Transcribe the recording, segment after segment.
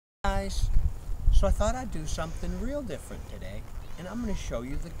guys. So I thought I'd do something real different today, and I'm going to show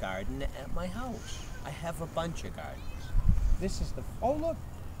you the garden at my house. I have a bunch of gardens. This is the, oh look,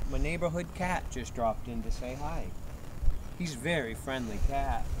 my neighborhood cat just dropped in to say hi. He's a very friendly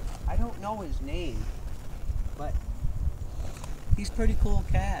cat. I don't know his name, but he's a pretty cool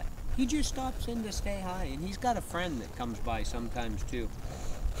cat. He just stops in to say hi, and he's got a friend that comes by sometimes too.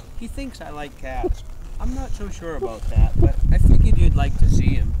 He thinks I like cats. I'm not so sure about that, but I figured you'd like to see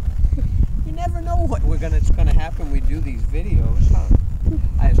him. You never know what it's gonna happen when we do these videos, huh?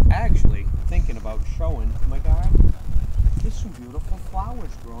 I was actually thinking about showing my garden. There's some beautiful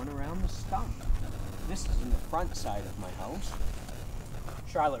flowers growing around the stump. This is in the front side of my house.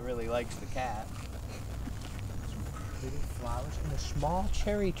 Charlotte really likes the cat. Some pretty flowers and a small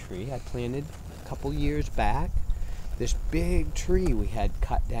cherry tree I planted a couple years back. This big tree we had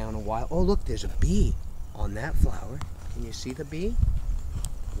cut down a while. Oh look, there's a bee on that flower. Can you see the bee?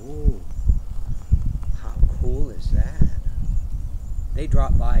 Ooh, how cool is that? They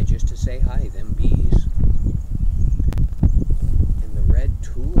drop by just to say hi, them bees. And the red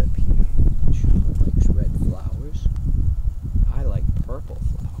tulip here. Charlotte likes red flowers. I like purple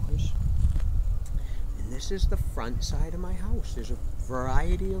flowers. And this is the front side of my house. There's a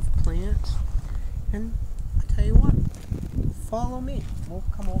variety of plants. And I'll tell you what, follow me. We'll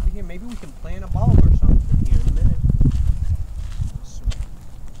come over here. Maybe we can plant a bulb or something here in a minute. Some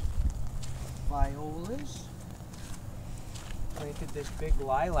violas. Planted this big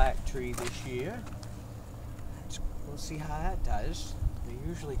lilac tree this year. We'll see how that does. They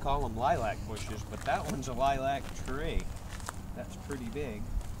usually call them lilac bushes, but that one's a lilac tree. That's pretty big.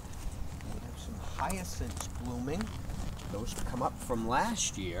 We have some hyacinths blooming. Those come up from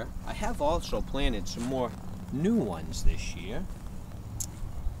last year. I have also planted some more new ones this year.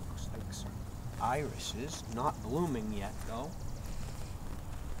 Looks like some irises, not blooming yet though.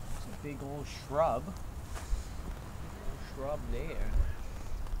 It's a big old shrub. Shrub there.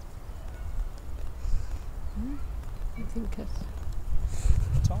 I think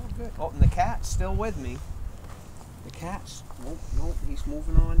it's all good. Oh, and the cat's still with me. The cat's, nope, he's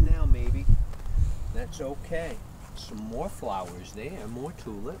moving on now maybe. That's okay. Some more flowers there, more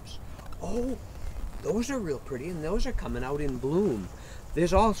tulips. Oh, those are real pretty, and those are coming out in bloom.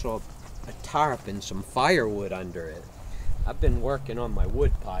 There's also a tarp and some firewood under it. I've been working on my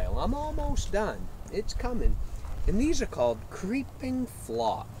wood pile. I'm almost done. It's coming. And these are called creeping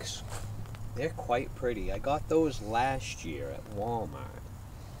phlox. They're quite pretty. I got those last year at Walmart.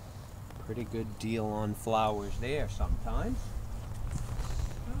 Pretty good deal on flowers there sometimes.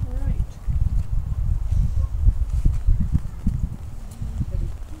 All right.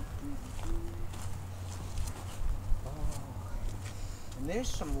 And there's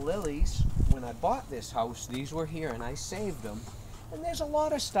some lilies. When I bought this house, these were here and I saved them. And there's a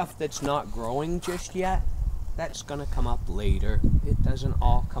lot of stuff that's not growing just yet. That's gonna come up later. It doesn't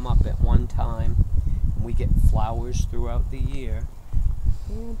all come up at one time. And we get flowers throughout the year.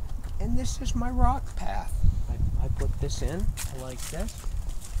 And this is my rock path. I put this in, I like this.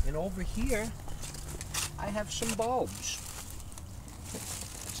 And over here, I have some bulbs.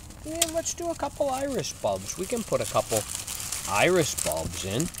 Yeah, let's do a couple iris bulbs. We can put a couple iris bulbs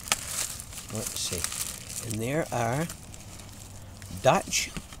in. Let's see. And there are Dutch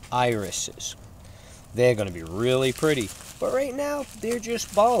irises. They're going to be really pretty. But right now, they're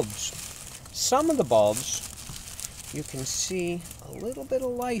just bulbs. Some of the bulbs, you can see a little bit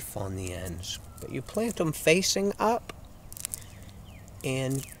of life on the ends. But you plant them facing up,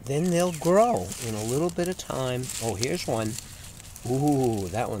 and then they'll grow in a little bit of time. Oh, here's one. Ooh,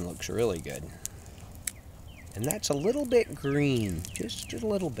 that one looks really good. And that's a little bit green, just a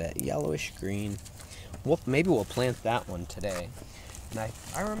little bit, yellowish green. Maybe we'll plant that one today. And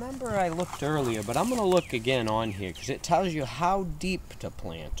I remember I looked earlier, but I'm going to look again on here because it tells you how deep to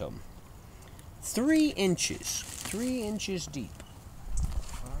plant them. 3 inches. 3 inches deep.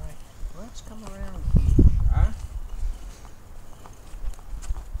 All right, let's come around here.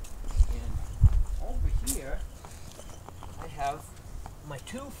 And over here, I have my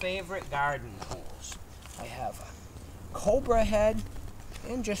 2 favorite garden tools. I have a cobra head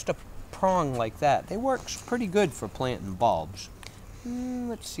and just a prong like that. They work pretty good for planting bulbs.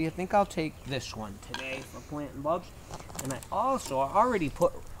 Let's see, I think I'll take this one today for planting bulbs. And I already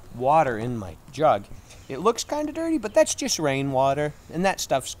put water in my jug. It looks kind of dirty, but that's just rainwater, and that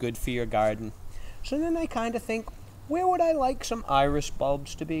stuff's good for your garden. So then I kind of think, where would I like some iris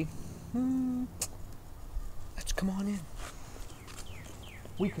bulbs to be? Let's come on in.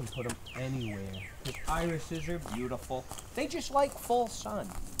 We can put them anywhere, because irises are beautiful. They just like full sun.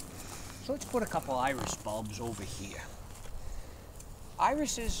 So let's put a couple iris bulbs over here.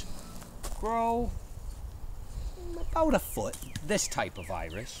 Irises grow about a foot, this type of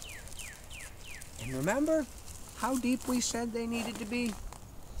iris. And remember how deep we said they needed to be?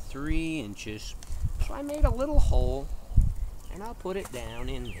 3 inches. So I made a little hole, and I'll put it down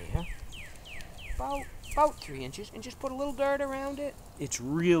in there. About 3 inches, and just put a little dirt around it. It's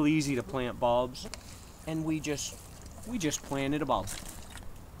real easy to plant bulbs, and we just planted a bulb.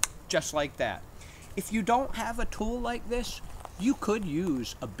 Just like that. If you don't have a tool like this, you could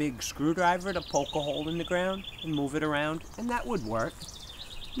use a big screwdriver to poke a hole in the ground and move it around, and that would work.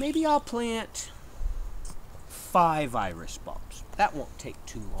 Maybe I'll plant 5 iris bulbs. That won't take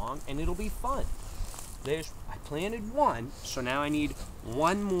too long, and it'll be fun. I planted 1, so now I need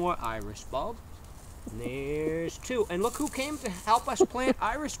 1 more iris bulb. And there's 2. And look who came to help us plant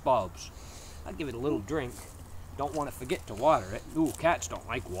iris bulbs. I'll give it a little drink. Don't want to forget to water it. Ooh, cats don't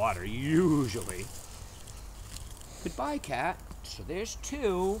like water, usually. Goodbye, cat. So there's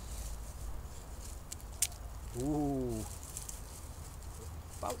 2. Ooh.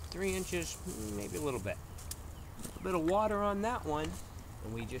 About 3 inches, maybe a little bit. A bit of water on that one.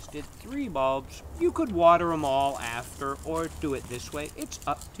 And we just did 3 bulbs. You could water them all after or do it this way. It's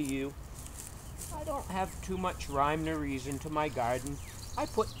up to you. I don't have too much rhyme or reason to my garden. I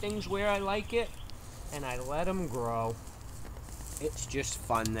put things where I like it and I let them grow. It's just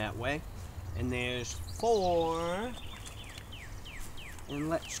fun that way. And there's 4. And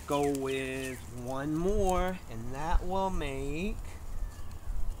let's go with 1 more, and that will make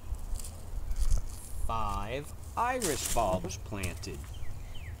 5 iris bulbs planted.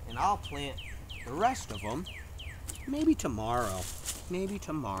 And I'll plant the rest of them maybe tomorrow.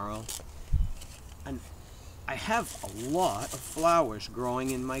 And I have a lot of flowers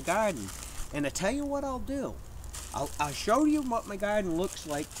growing in my garden. And I tell you what I'll do. I'll show you what my garden looks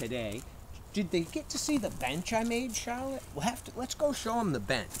like today. Did they get to see the bench I made, Charlotte? Let's go show them the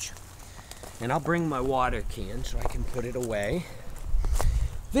bench. And I'll bring my water can so I can put it away.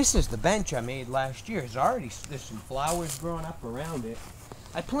 This is the bench I made last year. There's some flowers growing up around it.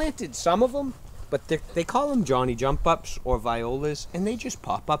 I planted some of them, but they call them Johnny Jump Ups or violas, and they just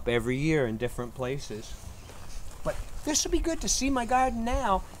pop up every year in different places. But this will be good to see my garden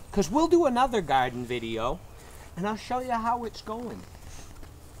now, because we'll do another garden video, and I'll show you how it's going.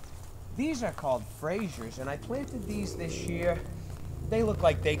 These are called Frasers, and I planted these this year. They look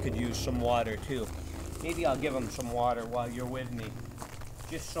like they could use some water too. Maybe I'll give them some water while you're with me,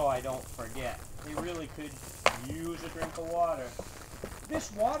 just so I don't forget. They really could use a drink of water.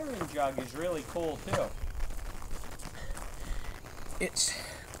 This watering jug is really cool too. It's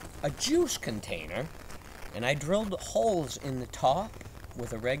a juice container, and I drilled holes in the top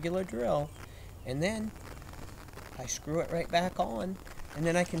with a regular drill, and then I screw it right back on, and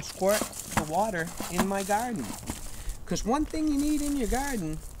then I can squirt the water in my garden. Because one thing you need in your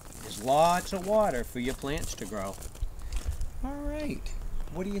garden is lots of water for your plants to grow. All right,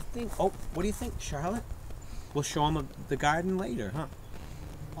 what do you think? Oh, what do you think, Charlotte? We'll show them the garden later, huh?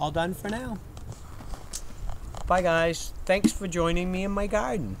 All done for now. Bye, guys. Thanks for joining me in my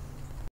garden.